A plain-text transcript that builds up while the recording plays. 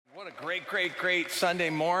Great Sunday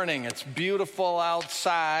morning. It's beautiful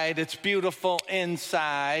outside. It's beautiful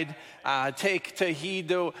inside. Take to heed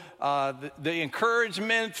the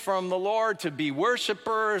encouragement from the Lord to be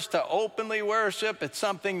worshipers, to openly worship. It's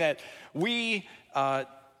something that we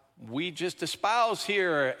just espouse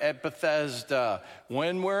here at Bethesda.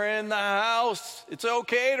 When we're in the house, it's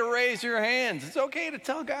okay to raise your hands. It's okay to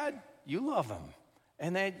tell God you love him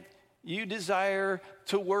and that you desire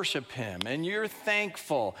to worship him and you're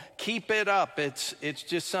thankful. Keep it up. It's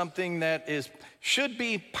just something that should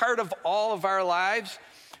be part of all of our lives.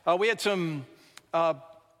 We had some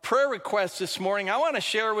prayer requests this morning. I want to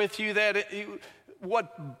share with you that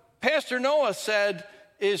what Pastor Noah said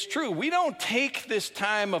is true. We don't take this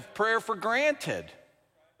time of prayer for granted.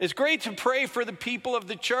 It's great to pray for the people of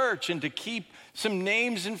the church and to keep some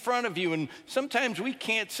names in front of you. And sometimes we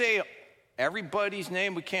can't say everybody's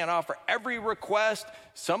name. We can't offer every request.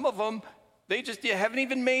 Some of them, you haven't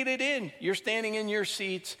even made it in. You're standing in your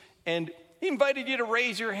seats, and he invited you to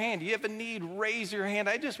raise your hand. You have a need, raise your hand.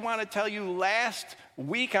 I just want to tell you, last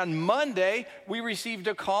week on Monday, we received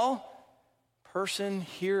a call. Person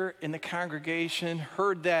here in the congregation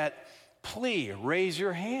heard that plea, raise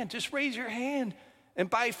your hand. Just raise your hand. And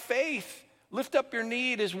by faith, lift up your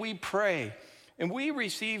need as we pray. And we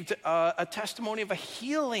received a testimony of a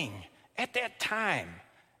healing at that time.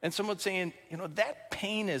 And someone saying, that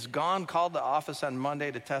pain is gone. Called the office on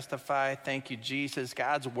Monday to testify. Thank you, Jesus.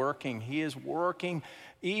 God's working. He is working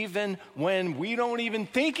even when we don't even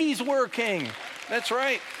think he's working. That's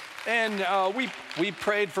right. And we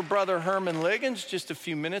prayed for Brother Herman Liggins just a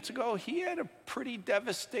few minutes ago. He had a pretty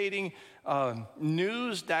devastating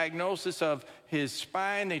news diagnosis of his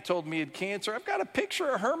spine. They told me he had cancer. I've got a picture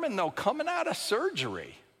of Herman, though, coming out of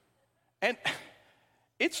surgery. And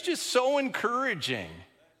it's just so encouraging.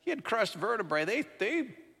 He had crushed vertebrae. They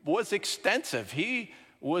was extensive. He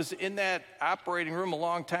was in that operating room a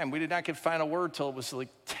long time. We did not get final word till it was like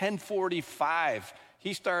 10:45.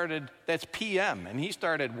 He started, that's PM, and he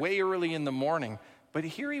started way early in the morning. But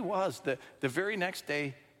here he was the very next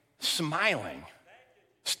day, smiling,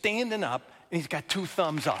 standing up, and he's got 2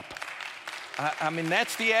 thumbs up. I mean,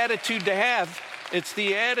 that's the attitude to have. It's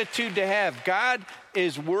the attitude to have. God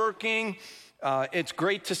is working. It's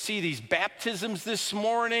great to see these baptisms this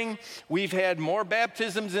morning. We've had more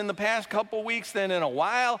baptisms in the past couple weeks than in a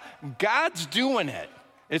while. God's doing it.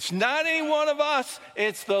 It's not any one of us.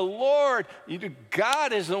 It's the Lord.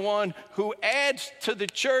 God is the one who adds to the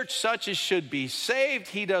church such as should be saved.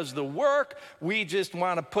 He does the work. We just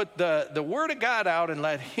want to put the word of God out and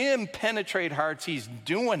let him penetrate hearts. He's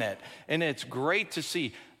doing it. And it's great to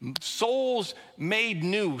see souls made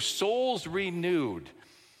new, souls renewed.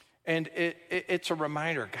 And it's a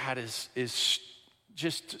reminder God is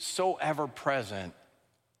just so ever present.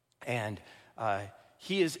 And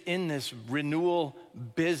he is in this renewal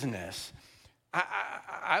business.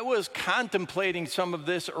 I was contemplating some of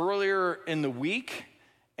this earlier in the week,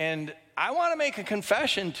 and I want to make a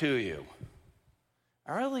confession to you.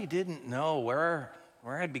 I really didn't know where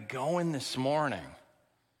I'd be going this morning.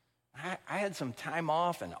 I had some time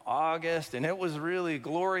off in August, and it was really a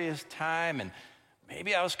glorious time, and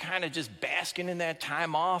maybe I was kind of just basking in that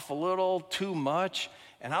time off a little too much.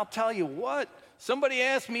 And I'll tell you what, somebody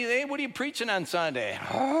asked me, hey, what are you preaching on Sunday?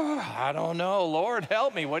 Oh, I don't know. Lord,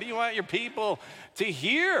 help me. What do you want your people to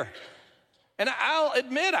hear? And I'll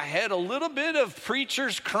admit I had a little bit of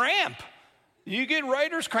preacher's cramp. You get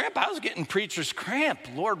writer's cramp? I was getting preacher's cramp.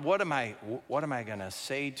 Lord, what am I going to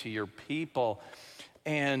say to your people?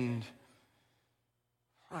 And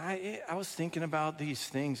I was thinking about these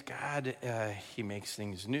things. God, he makes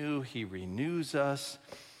things new. He renews us.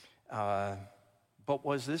 But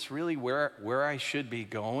was this really where I should be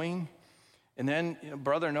going? And then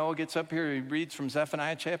Brother Noah gets up here. He reads from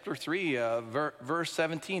Zephaniah chapter 3, verse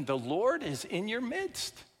 17. The Lord is in your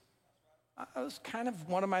midst. That was kind of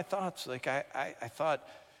one of my thoughts. Like I thought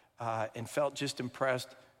and felt just impressed.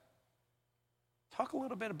 Talk a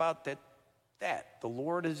little bit about that. The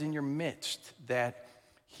Lord is in your midst. That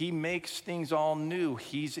he makes things all new.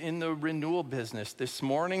 He's in the renewal business. This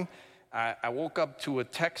morning, I woke up to a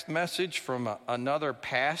text message from another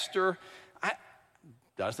pastor.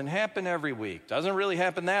 Doesn't happen every week. Doesn't really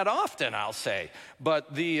happen that often, I'll say.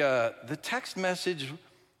 But the text message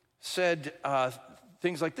said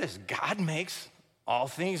things like this: God makes all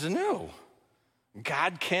things new.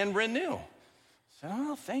 God can renew. I said,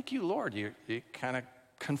 oh, thank you, Lord. You're kind of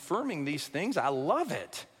confirming these things. I love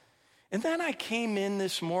it. And then I came in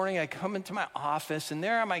this morning. I come into my office, and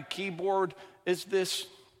there on my keyboard is this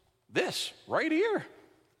right here.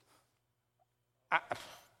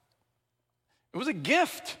 It was a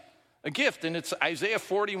gift. a gift, and it's Isaiah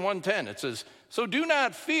 41:10. It says, "So do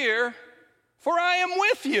not fear, for I am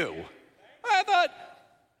with you." I thought,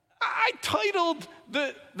 I titled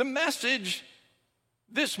the message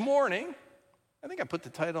this morning, I think I put the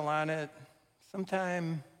title on it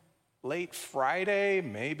sometime late Friday,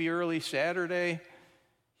 maybe early Saturday,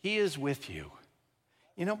 "He is with you."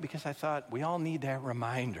 Because I thought we all need that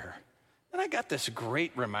reminder. And I got this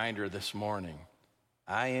great reminder this morning.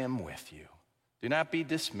 I am with you. Do not be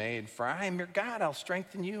dismayed, for I am your God. I'll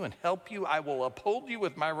strengthen you and help you. I will uphold you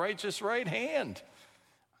with my righteous right hand.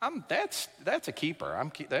 That's a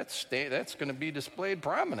keeper. That's going to be displayed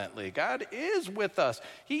prominently. God is with us.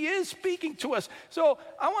 He is speaking to us. So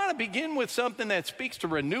I want to begin with something that speaks to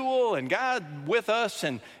renewal and God with us.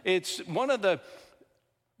 And it's one of the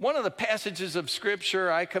passages of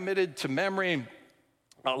Scripture I committed to memory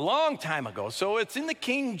a long time ago. So it's in the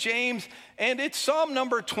King James, and it's Psalm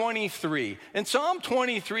number 23. And Psalm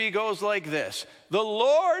 23 goes like this: "The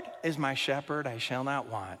Lord is my shepherd, I shall not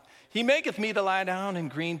want. He maketh me to lie down in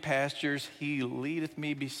green pastures. He leadeth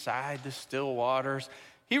me beside the still waters.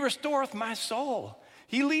 He restoreth my soul.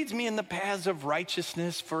 He leads me in the paths of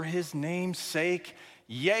righteousness for his name's sake.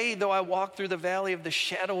 Yea, though I walk through the valley of the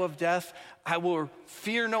shadow of death, I will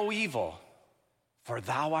fear no evil, for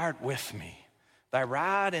thou art with me. Thy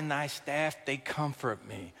rod and thy staff, they comfort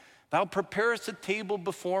me. Thou preparest a table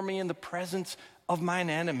before me in the presence of mine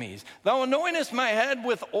enemies. Thou anointest my head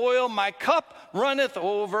with oil, my cup runneth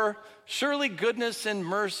over. Surely goodness and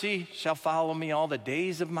mercy shall follow me all the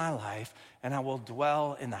days of my life, and I will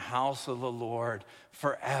dwell in the house of the Lord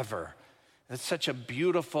forever." It's such a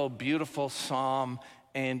beautiful, beautiful psalm,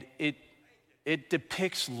 and it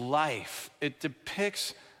depicts life. It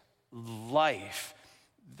depicts life,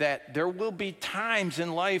 that there will be times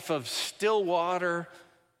in life of still water,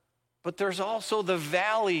 but there's also the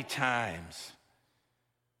valley times.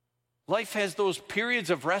 Life has those periods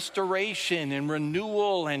of restoration and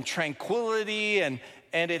renewal and tranquility, and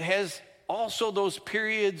it has also those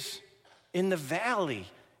periods in the valley,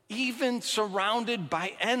 even surrounded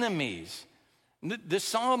by enemies. This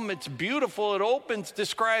psalm, it's beautiful. It opens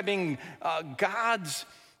describing God's,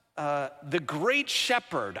 the great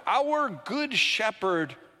shepherd, our good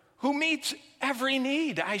shepherd, who meets every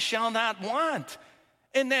need. I shall not want.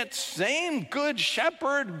 And that same good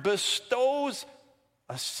shepherd bestows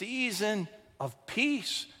a season of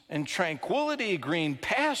peace and tranquility, green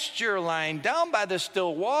pasture, lying down by the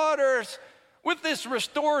still waters with this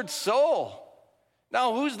restored soul.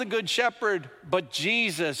 Now, who's the good shepherd but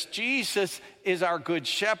Jesus? Jesus is our good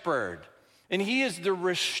shepherd, and he is the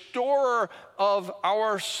restorer of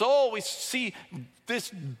our soul. We see this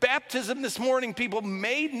baptism this morning, people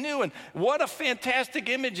made new, and what a fantastic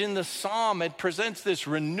image in the psalm. It presents this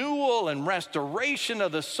renewal and restoration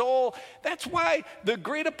of the soul. That's why the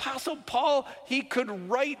great apostle Paul, he could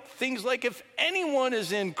write things like, if anyone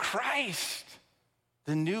is in Christ,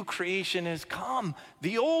 the new creation has come.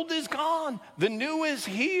 The old is gone. The new is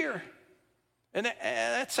here. And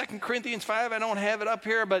that's 2 Corinthians 5. I don't have it up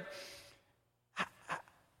here, but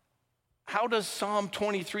how does Psalm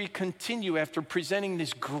 23 continue after presenting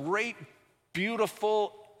this great,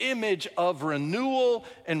 beautiful image of renewal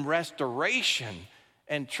and restoration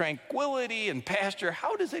and tranquility and pasture?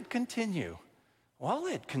 How does it continue? Well,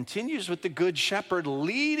 it continues with the good shepherd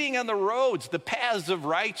leading on the roads, the paths of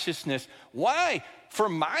righteousness. Why? For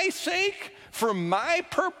my sake? For my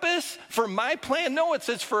purpose? For my plan? No, it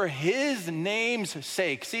says for his name's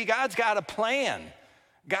sake. See, God's got a plan.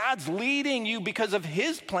 God's leading you because of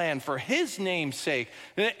his plan, for his name's sake.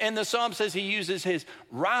 And the psalm says he uses his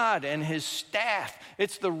rod and his staff.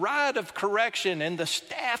 It's the rod of correction and the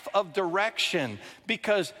staff of direction,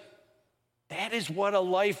 because that is what a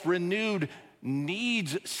life renewed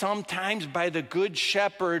needs sometimes by the good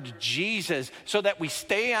shepherd, Jesus, so that we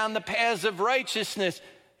stay on the paths of righteousness,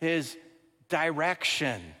 his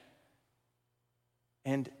direction.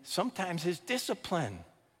 And sometimes his discipline,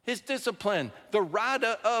 the rod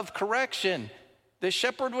of correction. The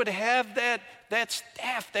shepherd would have that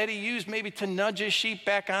staff that he used maybe to nudge his sheep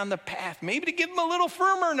back on the path, maybe to give him a little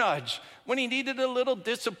firmer nudge when he needed a little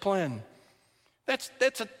discipline. That's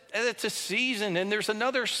a season, and there's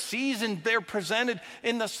another season there presented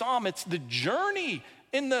in the psalm. It's the journey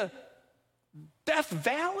in the Death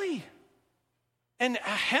Valley and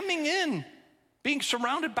hemming in, being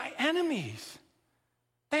surrounded by enemies.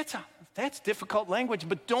 That's difficult language,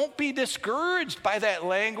 but don't be discouraged by that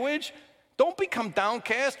language. Don't become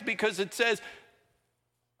downcast because it says,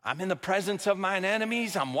 I'm in the presence of mine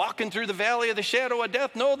enemies. I'm walking through the valley of the shadow of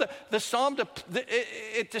death. No, the psalm,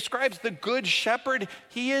 it describes the good shepherd.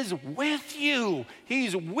 He is with you.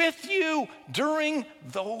 He's with you during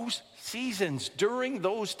those seasons, during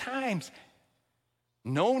those times.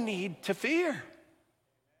 No need to fear.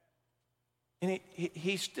 And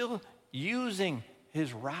he's still using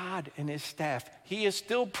his rod and his staff. He is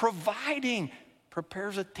still providing.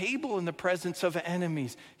 Prepares a table in the presence of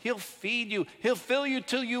enemies. He'll feed you. He'll fill you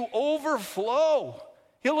till you overflow.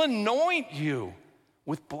 He'll anoint you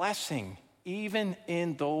with blessing, even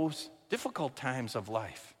in those difficult times of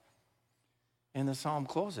life. And the psalm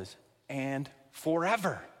closes, and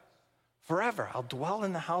forever, forever. I'll dwell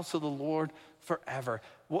in the house of the Lord forever.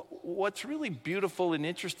 What's really beautiful and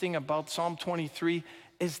interesting about Psalm 23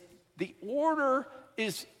 is the order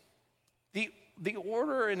is the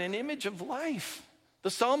order and an image of life. The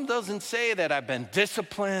psalm doesn't say that I've been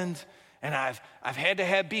disciplined and I've had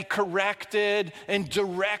to be corrected and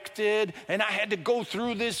directed, and I had to go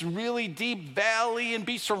through this really deep valley and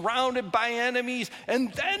be surrounded by enemies,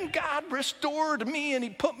 and then God restored me and he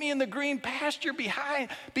put me in the green pasture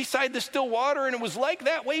beside the still water, and it was like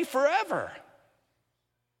that way forever.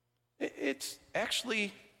 It's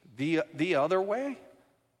actually the other way.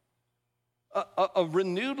 A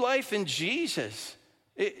renewed life in Jesus,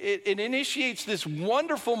 it initiates this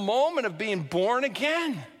wonderful moment of being born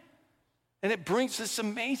again. And it brings this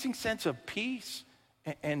amazing sense of peace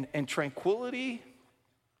and tranquility.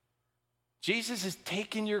 Jesus has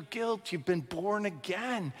taken your guilt. You've been born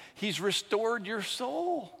again. He's restored your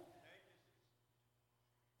soul.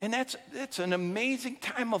 And that's an amazing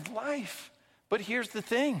time of life. But here's the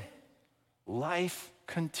thing. Life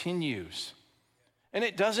continues. And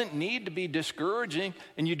it doesn't need to be discouraging,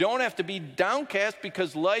 and you don't have to be downcast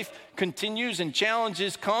because life continues and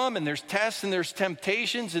challenges come, and there's tests and there's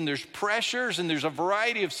temptations and there's pressures and there's a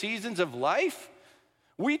variety of seasons of life.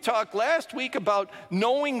 We talked last week about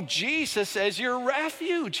knowing Jesus as your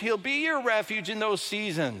refuge. He'll be your refuge in those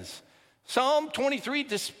seasons. Psalm 23,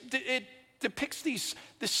 it depicts this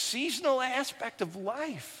seasonal aspect of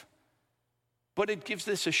life. But it gives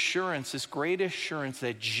this assurance, this great assurance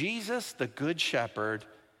that Jesus, the Good Shepherd,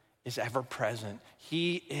 is ever present.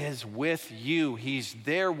 He is with you. He's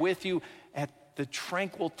there with you at the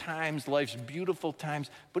tranquil times, life's beautiful times,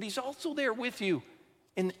 but he's also there with you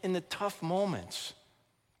in the tough moments.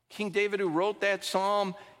 King David, who wrote that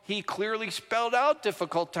psalm, he clearly spelled out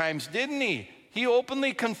difficult times, didn't he? He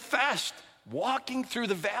openly confessed walking through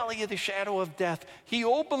the valley of the shadow of death. He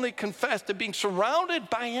openly confessed to being surrounded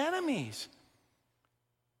by enemies.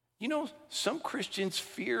 You know, some Christians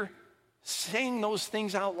fear saying those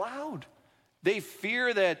things out loud. They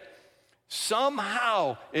fear that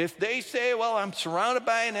somehow, if they say, well, I'm surrounded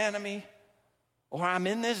by an enemy, or I'm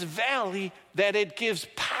in this valley, that it gives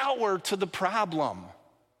power to the problem.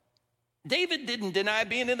 David didn't deny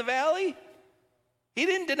being in the valley. He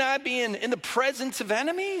didn't deny being in the presence of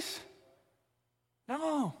enemies.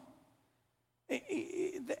 No.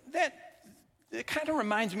 That kind of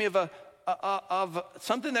reminds me of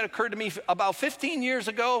something that occurred to me about 15 years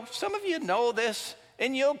ago. Some of you know this,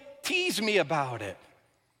 and you'll tease me about it.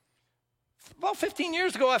 About 15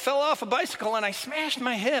 years ago, I fell off a bicycle, and I smashed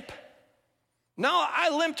my hip. Now,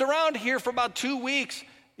 I limped around here for about 2 weeks.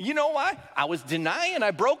 You know why? I was denying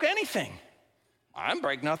I broke anything. I didn't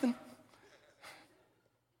break nothing.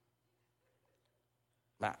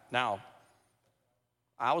 Now,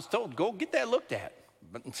 I was told, go get that looked at.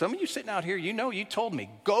 But some of you sitting out here, you told me,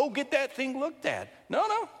 go get that thing looked at. No,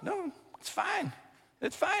 it's fine.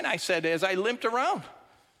 It's fine, I said as I limped around.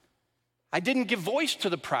 I didn't give voice to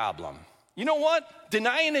the problem. You know what?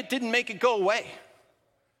 Denying it didn't make it go away.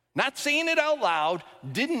 Not saying it out loud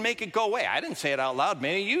didn't make it go away. I didn't say it out loud.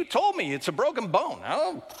 Many of you told me it's a broken bone.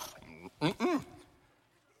 Oh,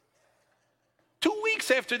 2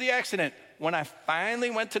 weeks after the accident, when I finally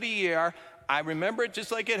went to the ER, I remember it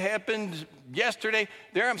just like it happened yesterday.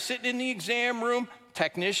 There I'm sitting in the exam room.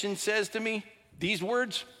 Technician says to me these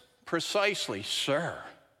words precisely, sir,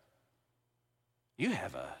 you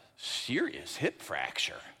have a serious hip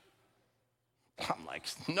fracture. I'm like,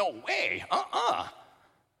 no way,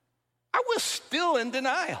 I was still in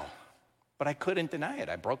denial, but I couldn't deny it.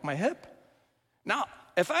 I broke my hip. Now,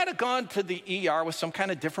 if I'd have gone to the ER with some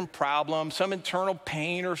kind of different problem, some internal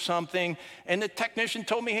pain or something, and the technician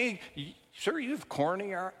told me, hey, sir, you have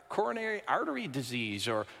coronary artery disease,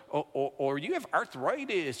 or you have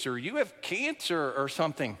arthritis, or you have cancer or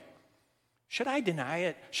something, should I deny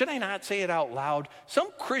it? Should I not say it out loud? Some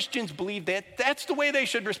Christians believe that that's the way they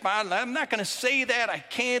should respond. I'm not going to say that. I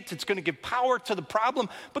can't. It's going to give power to the problem.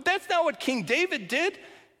 But that's not what King David did.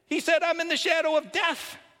 He said, I'm in the shadow of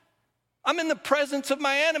death. I'm in the presence of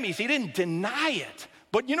my enemies. He didn't deny it.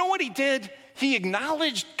 But you know what he did? He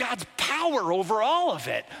acknowledged God's power over all of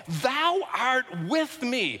it. Thou art with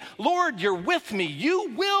me. Lord, you're with me.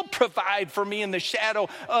 You will provide for me in the shadow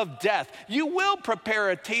of death. You will prepare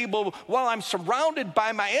a table while I'm surrounded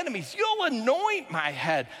by my enemies. You'll anoint my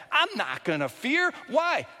head. I'm not going to fear.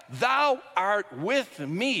 Why? Thou art with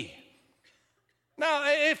me. Now,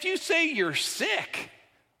 if you say you're sick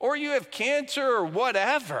or you have cancer or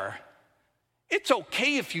whatever, it's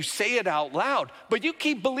okay if you say it out loud, but you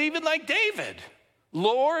keep believing like David.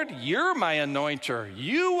 Lord, you're my anointer.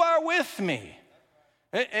 You are with me.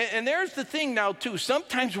 And there's the thing now, too.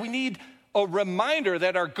 Sometimes we need a reminder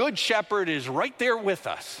that our good shepherd is right there with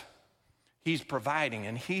us. He's providing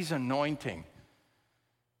and he's anointing.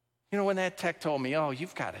 You know, when that tech told me, oh,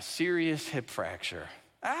 you've got a serious hip fracture,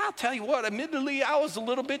 I'll tell you what, admittedly, I was a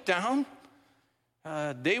little bit down.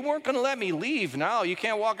 They weren't going to let me leave now. You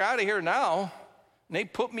can't walk out of here now. And they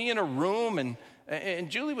put me in a room, and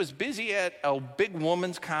Julie was busy at a big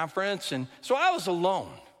women's conference, and so I was alone.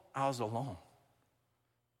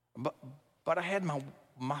 But I had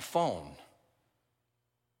my phone.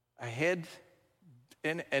 And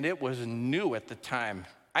it was new at the time.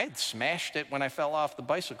 I had smashed it when I fell off the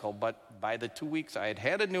bicycle, but by the 2 weeks I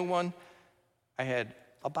had a new one. I had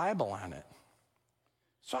a Bible on it.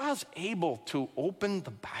 So I was able to open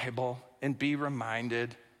the Bible and be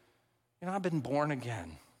reminded, you know, I've been born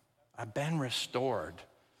again. I've been restored.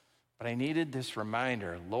 But I needed this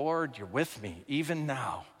reminder, Lord, you're with me, even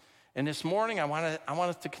now. And this morning, I want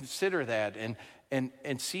us to consider that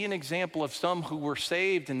and see an example of some who were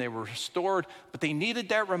saved and they were restored, but they needed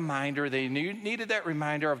that reminder. They needed that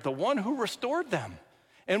reminder of the one who restored them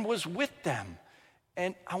and was with them.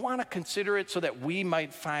 And I want to consider it so that we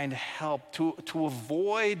might find help to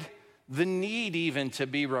avoid the need even to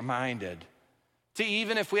be reminded. To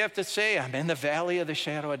even if we have to say, I'm in the valley of the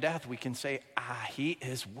shadow of death, we can say, he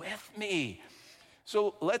is with me.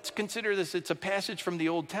 So let's consider this. It's a passage from the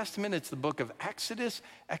Old Testament. It's the book of Exodus.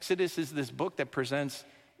 Exodus is this book that presents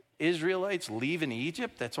Israelites leaving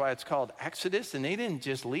Egypt. That's why it's called Exodus. And they didn't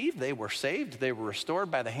just leave. They were saved. They were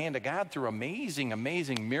restored by the hand of God through amazing,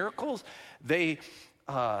 amazing miracles. They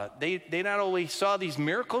not only saw these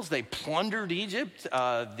miracles, they plundered Egypt.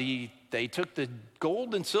 They took the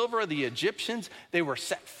gold and silver of the Egyptians. They were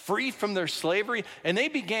set free from their slavery. And they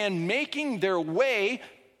began making their way,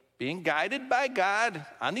 being guided by God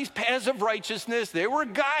on these paths of righteousness. They were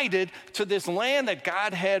guided to this land that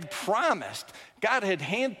God had promised. God had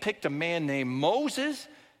handpicked a man named Moses.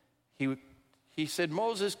 He said,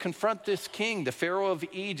 Moses, confront this king, the Pharaoh of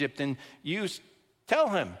Egypt, and you tell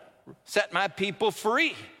him, set my people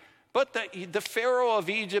free. But the Pharaoh of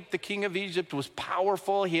Egypt, the king of Egypt, was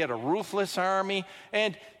powerful. He had a ruthless army.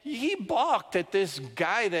 And he balked at this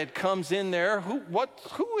guy that comes in there.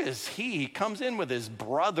 Who is he? He comes in with his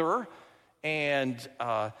brother, and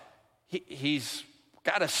he's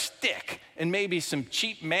got a stick and maybe some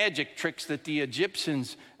cheap magic tricks that the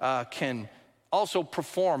Egyptians can also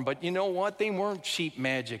perform. But you know what? They weren't cheap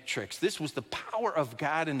magic tricks. This was the power of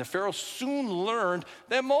God, and the Pharaoh soon learned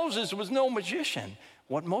that Moses was no magician.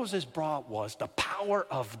 What Moses brought was the power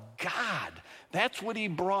of God. That's what he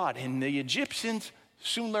brought. And the Egyptians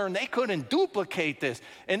soon learned they couldn't duplicate this.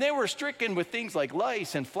 And they were stricken with things like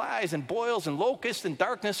lice and flies and boils and locusts and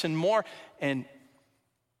darkness and more. And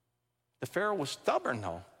the Pharaoh was stubborn,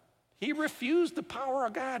 though. He refused the power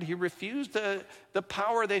of God. He refused the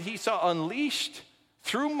power that he saw unleashed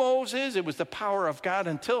through Moses. It was the power of God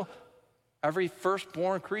until every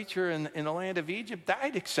firstborn creature in the land of Egypt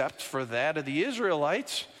died except for that of the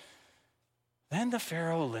Israelites. Then the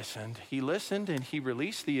Pharaoh listened. He listened and he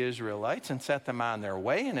released the Israelites and set them on their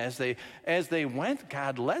way. And as they went,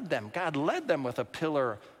 God led them. God led them with a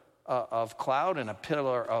pillar of cloud and a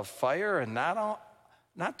pillar of fire. And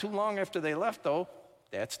not too long after they left, though,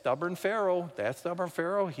 that stubborn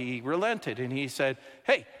Pharaoh, he relented and he said,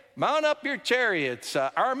 hey, mount up your chariots,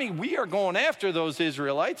 army. We are going after those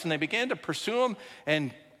Israelites. And they began to pursue them.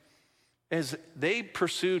 And as they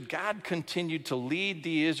pursued, God continued to lead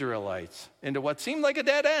the Israelites into what seemed like a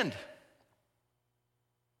dead end.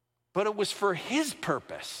 But it was for his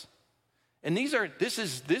purpose. And this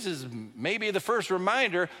is maybe the first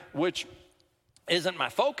reminder, which isn't my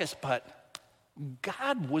focus, but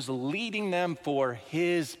God was leading them for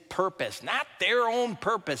his purpose, not their own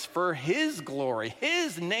purpose, for his glory,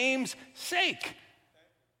 his name's sake.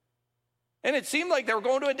 And it seemed like they were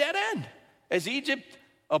going to a dead end. As Egypt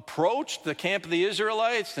approached the camp of the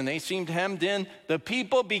Israelites and they seemed hemmed in, the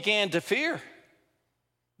people began to fear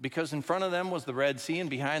because in front of them was the Red Sea and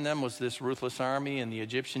behind them was this ruthless army and the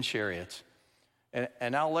Egyptian chariots.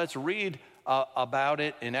 And now let's read about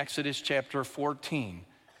it in Exodus chapter 14.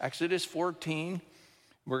 Exodus 14,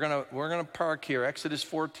 we're gonna park here. Exodus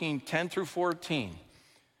 14, 10 through 14.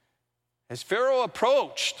 As Pharaoh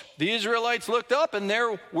approached, the Israelites looked up, and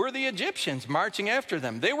there were the Egyptians marching after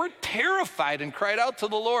them. They were terrified and cried out to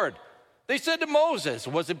the Lord. They said to Moses,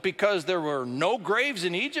 "Was it because there were no graves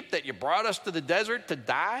in Egypt that you brought us to the desert to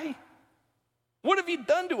die? What have you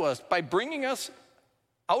done to us by bringing us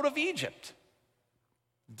out of Egypt?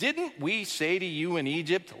 Didn't we say to you in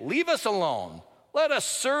Egypt, 'Leave us alone, let us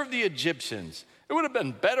serve the Egyptians'? It would have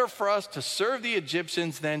been better for us to serve the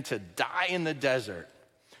Egyptians than to die in the desert."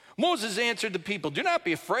 Moses answered the people, "Do not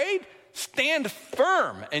be afraid. Stand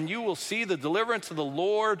firm, and you will see the deliverance of the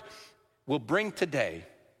Lord will bring today.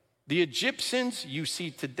 The Egyptians you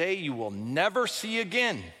see today, you will never see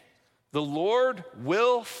again. The Lord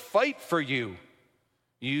will fight for you.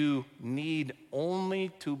 You need only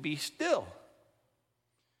to be still."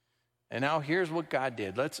 And now here's what God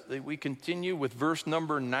did. We continue with verse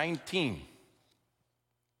number 19.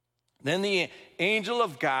 Then the angel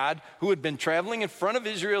of God, who had been traveling in front of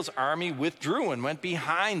Israel's army, withdrew and went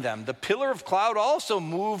behind them. The pillar of cloud also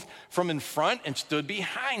moved from in front and stood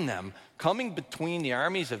behind them, coming between the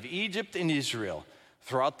armies of Egypt and Israel.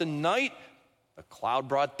 Throughout the night, the cloud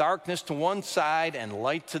brought darkness to one side and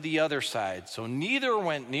light to the other side, so neither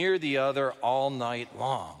went near the other all night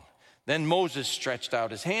long. Then Moses stretched out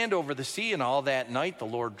his hand over the sea, and all that night the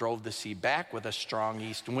Lord drove the sea back with a strong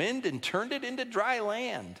east wind and turned it into dry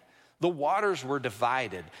land. The waters were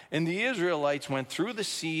divided, and the Israelites went through the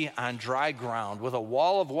sea on dry ground with a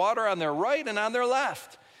wall of water on their right and on their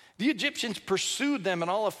left. The Egyptians pursued them, and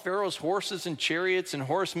all of Pharaoh's horses and chariots and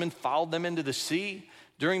horsemen followed them into the sea.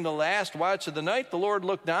 During the last watch of the night, the Lord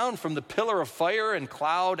looked down from the pillar of fire and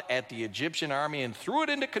cloud at the Egyptian army and threw it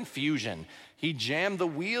into confusion. He jammed the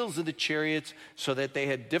wheels of the chariots so that they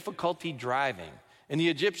had difficulty driving. And the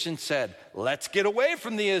Egyptians said, "Let's get away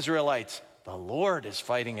from the Israelites. The Lord is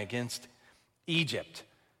fighting against Egypt."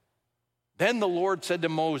 Then the Lord said to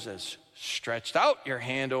Moses, "Stretch out your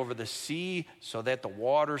hand over the sea so that the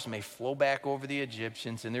waters may flow back over the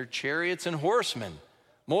Egyptians and their chariots and horsemen."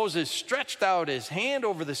 Moses stretched out his hand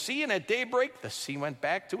over the sea, and at daybreak the sea went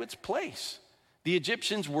back to its place. The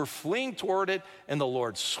Egyptians were fleeing toward it, and the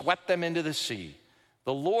Lord swept them into the sea.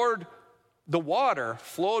 The water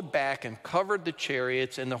flowed back and covered the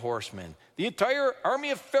chariots and the horsemen. The entire army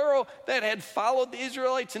of Pharaoh that had followed the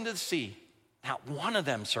Israelites into the sea, not one of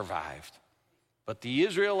them survived. But the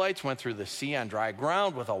Israelites went through the sea on dry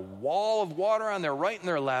ground with a wall of water on their right and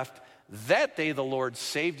their left. That day the Lord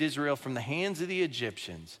saved Israel from the hands of the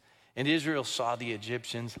Egyptians, and Israel saw the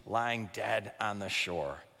Egyptians lying dead on the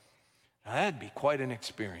shore. Now, that'd be quite an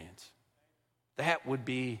experience. That would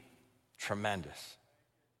be tremendous.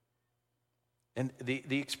 And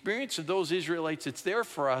the experience of those Israelites, it's there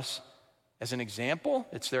for us as an example.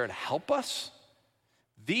 It's there to help us.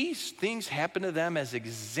 These things happened to them as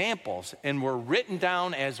examples and were written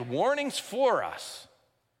down as warnings for us.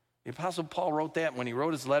 The Apostle Paul wrote that when he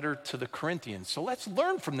wrote his letter to the Corinthians. So let's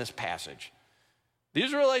learn from this passage. The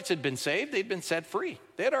Israelites had been saved. They'd been set free.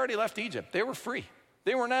 They had already left Egypt. They were free.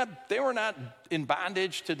 They were not in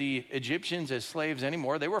bondage to the Egyptians as slaves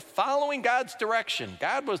anymore. They were following God's direction.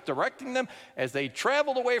 God was directing them as they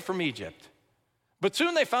traveled away from Egypt. But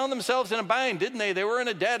soon they found themselves in a bind, didn't they? They were in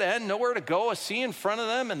a dead end, nowhere to go, a sea in front of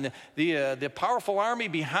them, and the powerful army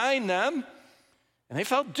behind them. And they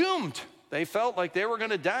felt doomed. They felt like they were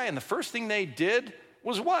going to die. And the first thing they did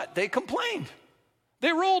was what? They complained.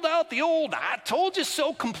 They rolled out the old, "I told you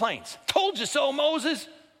so" complaints. "Told you so, Moses.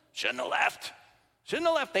 Shouldn't have left. Shouldn't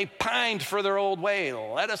have left." They pined for their old way.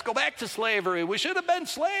 "Let us go back to slavery. We should have been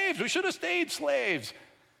slaves. We should have stayed slaves."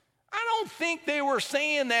 I don't think they were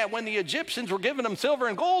saying that when the Egyptians were giving them silver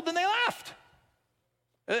and gold and they left.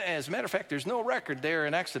 As a matter of fact, there's no record there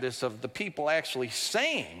in Exodus of the people actually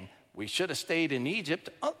saying we should have stayed in Egypt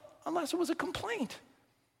unless it was a complaint.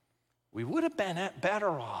 We would have been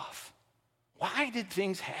better off. Why did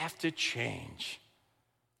things have to change?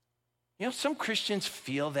 You know, some Christians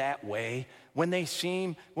feel that way when they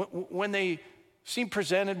seem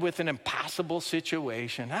presented with an impossible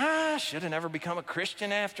situation. Should have never become a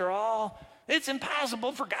Christian after all. It's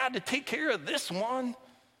impossible for God to take care of this one.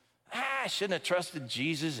 I shouldn't have trusted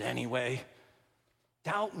Jesus anyway.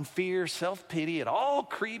 Doubt and fear, self-pity, it all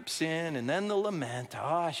creeps in, and then the lament.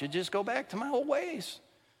 I should just go back to my old ways.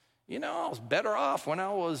 You know, I was better off when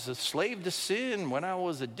I was a slave to sin, when I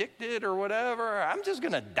was addicted or whatever. I'm just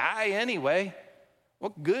going to die anyway.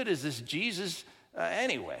 What good is this Jesus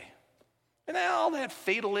anyway? And all that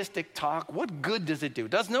fatalistic talk, what good does it do?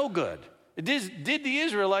 It does no good. It did the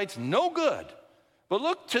Israelites no good. But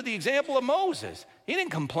look to the example of Moses. He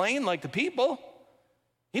didn't complain like the people.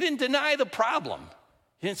 He didn't deny the problem.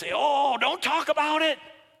 He didn't say, oh, don't talk about it.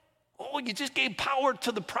 Oh, you just gave power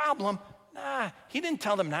to the problem. Nah, he didn't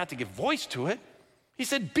tell them not to give voice to it. He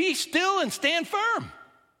said, be still and stand firm.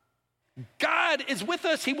 God is with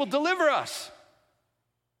us. He will deliver us.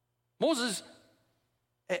 Moses,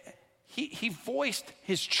 he voiced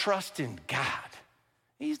his trust in God.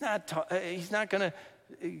 He's not going to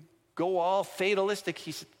go all fatalistic.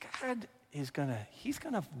 He said, God he's going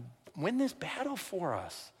to win this battle for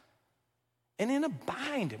us. And in a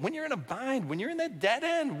bind, when you're in a bind, when you're in that dead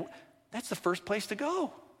end, that's the first place to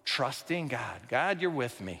go. Trusting God. God, you're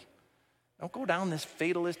with me. Don't go down this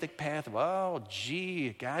fatalistic path of, oh,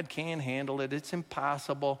 gee, God can't handle it. It's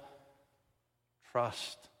impossible.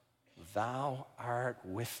 Trust. Thou art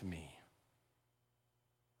with me.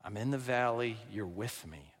 I'm in the valley. You're with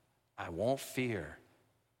me. I won't fear.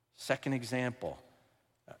 Second example,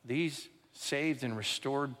 these saved and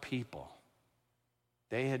restored people,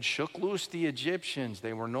 they had shook loose the Egyptians.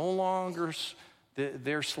 They were no longer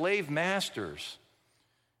their slave masters.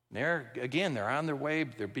 They're on their way.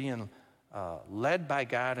 They're being led by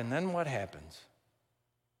God. And then what happens?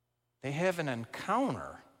 They have an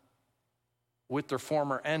encounter with their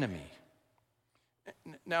former enemy.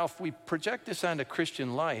 Now, if we project this onto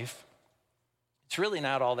Christian life, it's really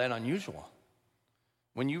not all that unusual.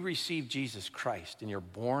 When you receive Jesus Christ and you're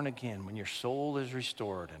born again, when your soul is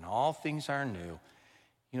restored and all things are new,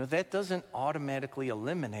 that doesn't automatically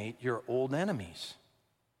eliminate your old enemies.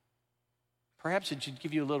 Perhaps it should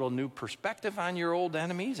give you a little new perspective on your old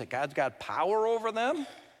enemies, that God's got power over them,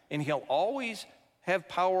 and he'll always have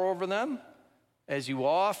power over them. As you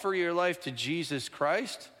offer your life to Jesus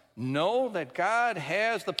Christ, know that God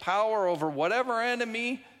has the power over whatever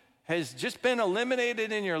enemy has just been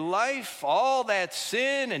eliminated in your life, all that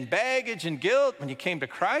sin and baggage and guilt when you came to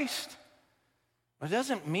Christ. But it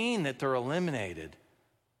doesn't mean that they're eliminated.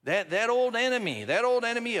 That old enemy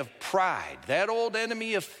of pride, that old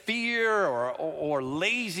enemy of fear or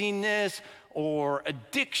laziness or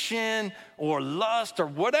addiction or lust or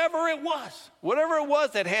whatever it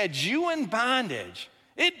was that had you in bondage,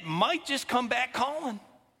 it might just come back calling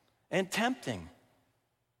and tempting.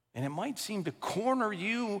 And it might seem to corner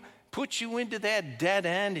you, put you into that dead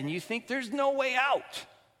end, and you think there's no way out.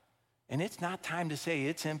 And it's not time to say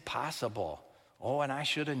it's impossible. Oh, and I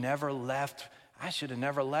should have never left. I should have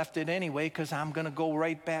never left it anyway because I'm going to go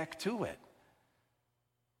right back to it.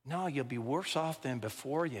 No, you'll be worse off than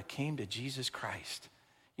before you came to Jesus Christ.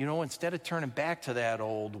 Instead of turning back to that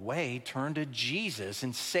old way, turn to Jesus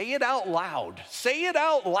and say it out loud. Say it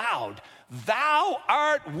out loud. Thou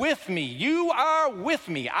art with me. You are with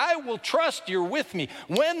me. I will trust you're with me.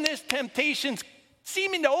 When this temptation's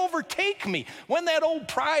seeming to overtake me, when that old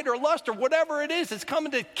pride or lust or whatever it is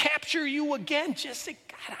coming to capture you again, just say,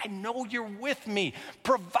 God, I know you're with me.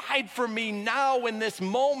 Provide for me now in this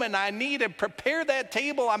moment. I need it. Prepare that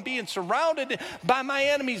table. I'm being surrounded by my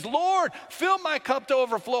enemies. Lord, fill my cup to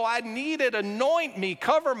overflow. I need it. Anoint me.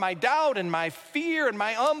 Cover my doubt and my fear and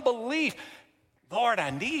my unbelief. Lord,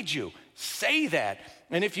 I need you. Say that.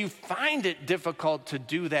 And if you find it difficult to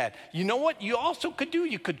do that, you know what you also could do?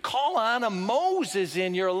 You could call on a Moses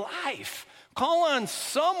in your life. Call on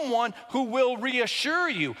someone who will reassure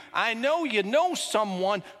you. I know you know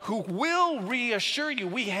someone who will reassure you.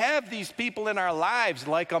 We have these people in our lives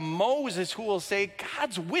like a Moses who will say,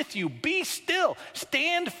 God's with you. Be still.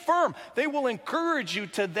 Stand firm. They will encourage you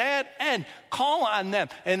to that end. Call on them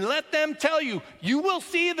and let them tell you, you will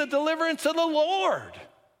see the deliverance of the Lord.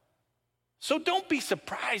 So don't be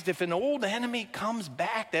surprised if an old enemy comes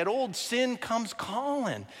back, that old sin comes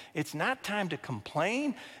calling. It's not time to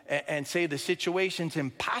complain and say the situation's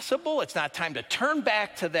impossible. It's not time to turn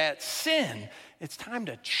back to that sin. It's time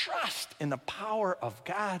to trust in the power of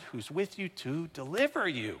God who's with you to deliver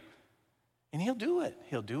you. And he'll do it.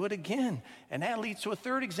 He'll do it again. And that leads to a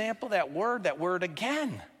third example, that word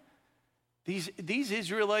again. These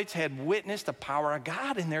Israelites had witnessed the power of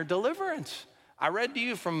God in their deliverance. I read to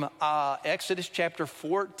you from Exodus chapter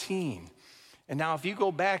 14. And now if you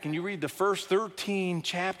go back and you read the first 13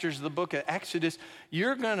 chapters of the book of Exodus,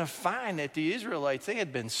 you're going to find that the Israelites, they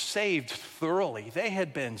had been saved thoroughly. They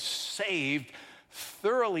had been saved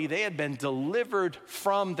thoroughly. They had been delivered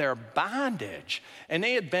from their bondage. And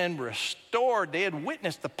they had been restored. They had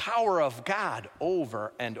witnessed the power of God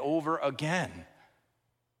over and over again.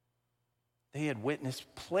 They had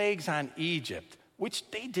witnessed plagues on Egypt, which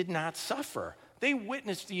they did not suffer. They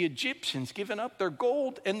witnessed the Egyptians giving up their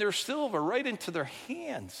gold and their silver right into their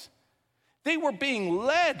hands. They were being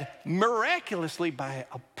led miraculously by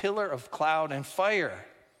a pillar of cloud and fire.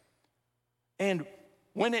 And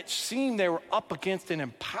when it seemed they were up against an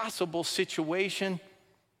impossible situation,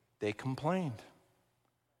 they complained.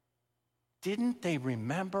 Didn't they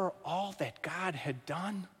remember all that God had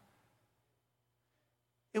done?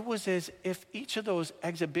 It was as if each of those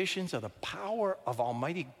exhibitions of the power of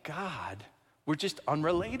Almighty God were just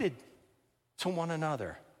unrelated to one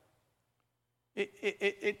another.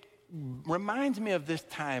 It reminds me of this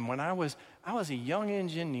time when I was a young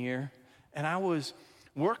engineer, and I was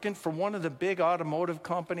working for one of the big automotive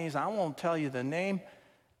companies. I won't tell you the name.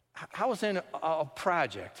 I was in a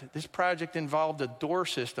project. This project involved a door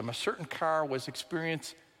system. A certain car was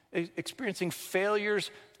experiencing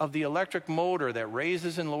failures of the electric motor that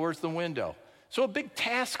raises and lowers the window. So a big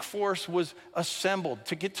task force was assembled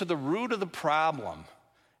to get to the root of the problem.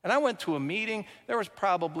 And I went to a meeting. There was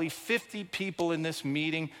probably 50 people in this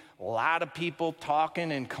meeting, a lot of people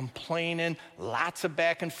talking and complaining, lots of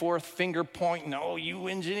back and forth, finger pointing, no, you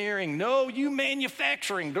engineering, no, you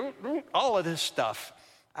manufacturing, all of this stuff.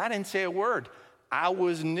 I didn't say a word. I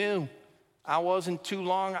was new. I wasn't too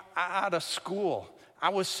long out of school. I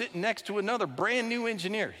was sitting next to another brand new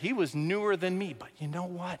engineer. He was newer than me, but you know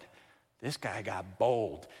what? This guy got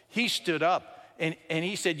bold. He stood up and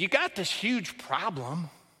he said, you got this huge problem.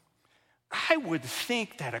 I would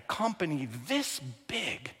think that a company this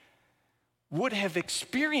big would have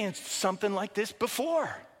experienced something like this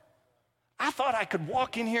before. I thought I could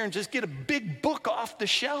walk in here and just get a big book off the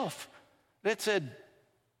shelf that said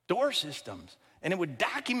door systems, and it would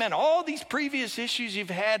document all these previous issues you've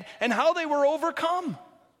had and how they were overcome.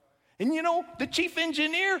 And you know, the chief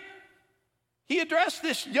engineer, he addressed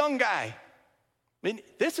this young guy. And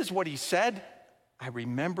this is what he said. I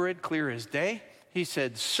remember it clear as day. He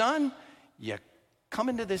said, son, you come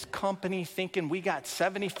into this company thinking we got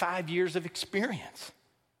 75 years of experience,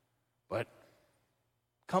 but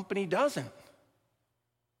company doesn't.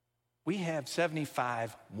 We have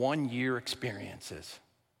 75 one-year experiences.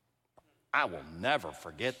 I will never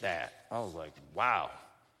forget that. I was like, wow.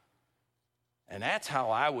 And that's how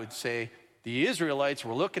I would say the Israelites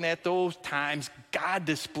were looking at those times God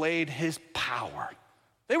displayed his power.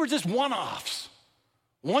 They were just one-offs,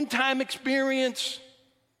 one-time experience,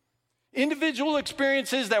 individual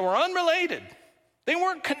experiences that were unrelated. They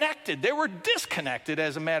weren't connected. They were disconnected,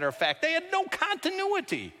 as a matter of fact. They had no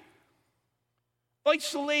continuity.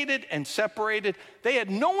 Isolated and separated. They had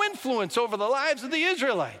no influence over the lives of the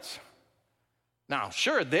Israelites. Now,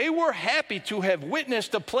 sure, they were happy to have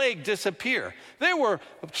witnessed a plague disappear. They were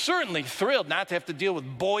certainly thrilled not to have to deal with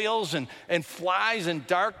boils and flies and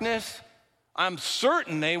darkness. I'm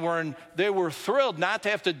certain they were thrilled not to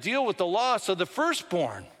have to deal with the loss of the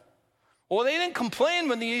firstborn. Well, they didn't complain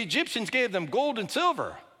when the Egyptians gave them gold and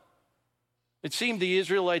silver. It seemed the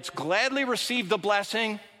Israelites gladly received the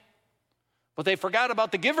blessing, but they forgot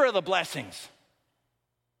about the giver of the blessings.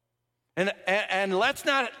 And let's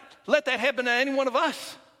not let that happen to any one of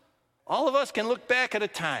us. All of us can look back at a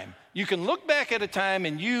time. You can look back at a time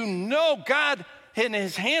and you know God and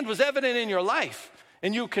his hand was evident in your life.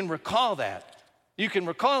 And you can recall that. You can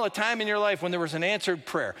recall a time in your life when there was an answered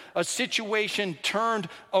prayer, a situation turned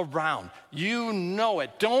around. You know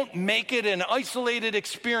it. Don't make it an isolated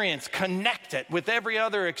experience. Connect it with every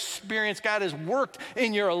other experience God has worked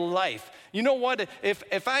in your life. You know what?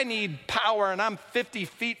 If I need power and I'm 50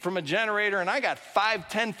 feet from a generator and I got 5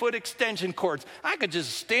 10-foot extension cords, I could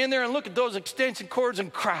just stand there and look at those extension cords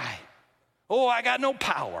and cry, oh, I got no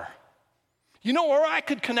power. You know, or I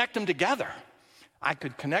could connect them together. I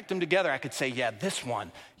could connect them together. I could say, yeah, this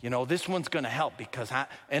one, this one's going to help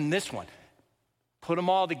and this one. Put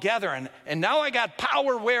them all together, and now I got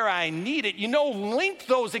power where I need it. Link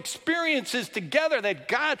those experiences together that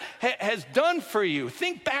God has done for you.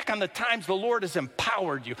 Think back on the times the Lord has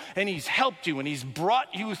empowered you, and he's helped you, and he's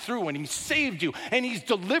brought you through, and he's saved you, and he's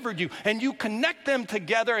delivered you, and you connect them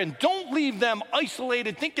together, and don't leave them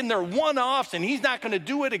isolated thinking they're one-offs, and he's not going to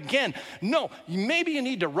do it again. No, maybe you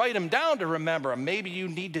need to write them down to remember them. Maybe you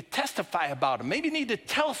need to testify about them. Maybe you need to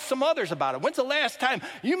tell some others about it. When's the last time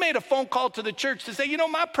you made a phone call to the church to say,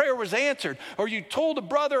 my prayer was answered, or you told a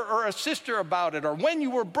brother or a sister about it, or when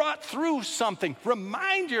you were brought through something?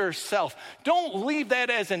 Remind yourself. Don't leave that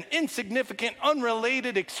as an insignificant,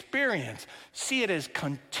 unrelated experience. See it as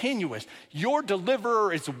continuous. Your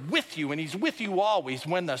deliverer is with you, and he's with you always,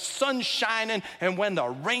 when the sun's shining and when the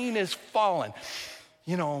rain is falling.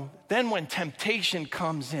 Then when temptation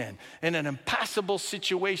comes in and an impossible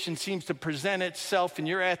situation seems to present itself and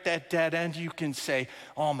you're at that dead end, you can say,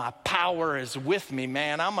 oh, my power is with me,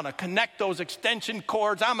 man. I'm going to connect those extension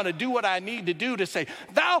cords. I'm going to do what I need to do to say,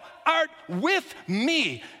 thou art with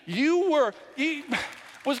me.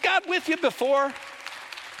 Was God with you before?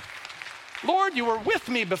 Lord, you were with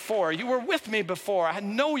me before. You were with me before. I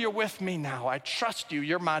know you're with me now. I trust you.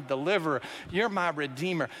 You're my deliverer. You're my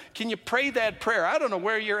redeemer. Can you pray that prayer? I don't know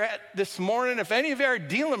where you're at this morning, if any of you are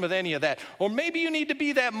dealing with any of that. Or maybe you need to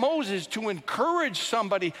be that Moses to encourage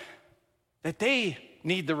somebody that they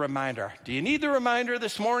need the reminder. Do you need the reminder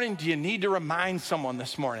this morning? Do you need to remind someone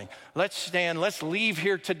this morning? Let's stand. Let's leave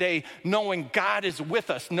here today knowing God is with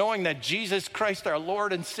us, knowing that Jesus Christ, our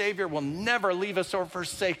Lord and Savior, will never leave us or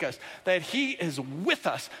forsake us, that he is with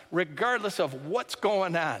us regardless of what's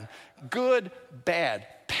going on, good, bad,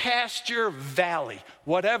 pasture, valley,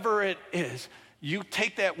 whatever it is. You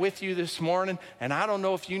take that with you this morning, and I don't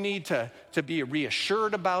know if you need to be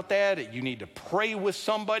reassured about that. You need to pray with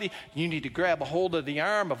somebody. You need to grab a hold of the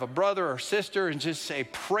arm of a brother or sister and just say,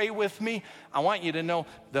 pray with me. I want you to know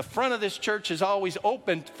the front of this church is always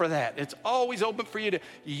open for that. It's always open for you to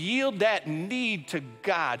yield that need to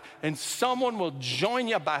God, and someone will join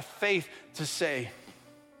you by faith to say,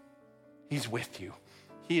 he's with you.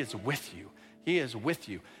 He is with you. He is with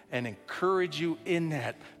you, and encourage you in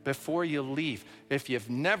that before you leave. If you've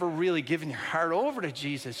never really given your heart over to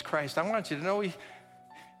Jesus Christ, I want you to know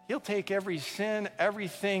he'll take every sin,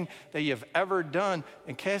 everything that you've ever done,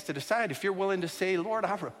 and cast it aside. If you're willing to say, Lord,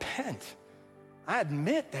 I repent. I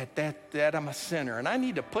admit that I'm a sinner, and I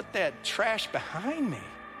need to put that trash behind me.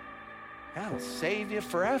 God will save you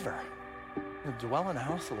forever. You'll dwell in the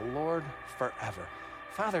house of the Lord forever.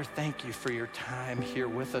 Father, thank you for your time here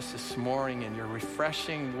with us this morning and your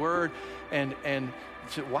refreshing word and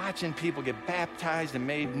watching people get baptized and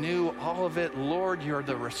made new, all of it. Lord, you're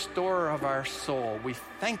the restorer of our soul. We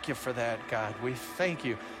thank you for that, God. We thank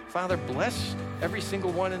you. Father, bless every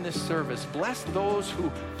single one in this service. Bless those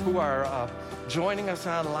who are joining us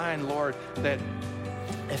online, Lord, that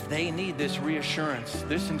if they need this reassurance,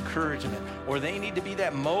 this encouragement, or they need to be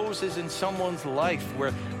that Moses in someone's life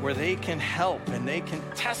where they can help and they can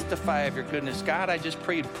testify of your goodness, God, I just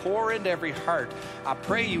pray you'd pour into every heart. I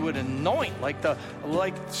pray you would anoint,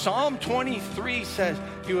 like Psalm 23 says,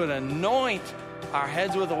 you would anoint our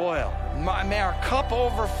heads with oil. May our cup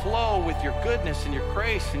overflow with your goodness and your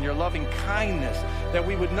grace and your loving kindness, that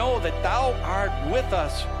we would know that thou art with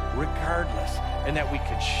us regardless, and that we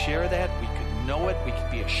could share that, we could know it, we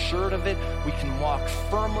can be assured of it, we can walk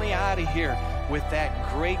firmly out of here with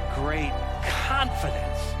that great, great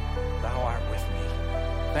confidence. Thou art with me.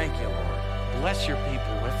 Thank you, Lord. Bless your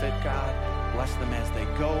people with it, God. Bless them as they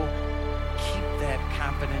go. Keep that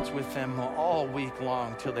confidence with them all week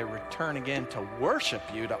long till they return again to worship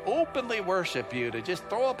you, to openly worship you, to just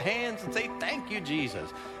throw up hands and say, thank you,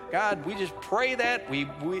 Jesus. God, we just pray that.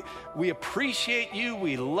 We appreciate you.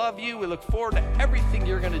 We love you. We look forward to everything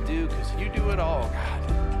you're going to do because you do it all,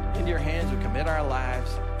 God. In your hands we commit our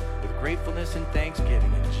lives with gratefulness and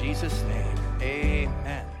thanksgiving. In Jesus' name,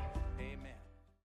 amen.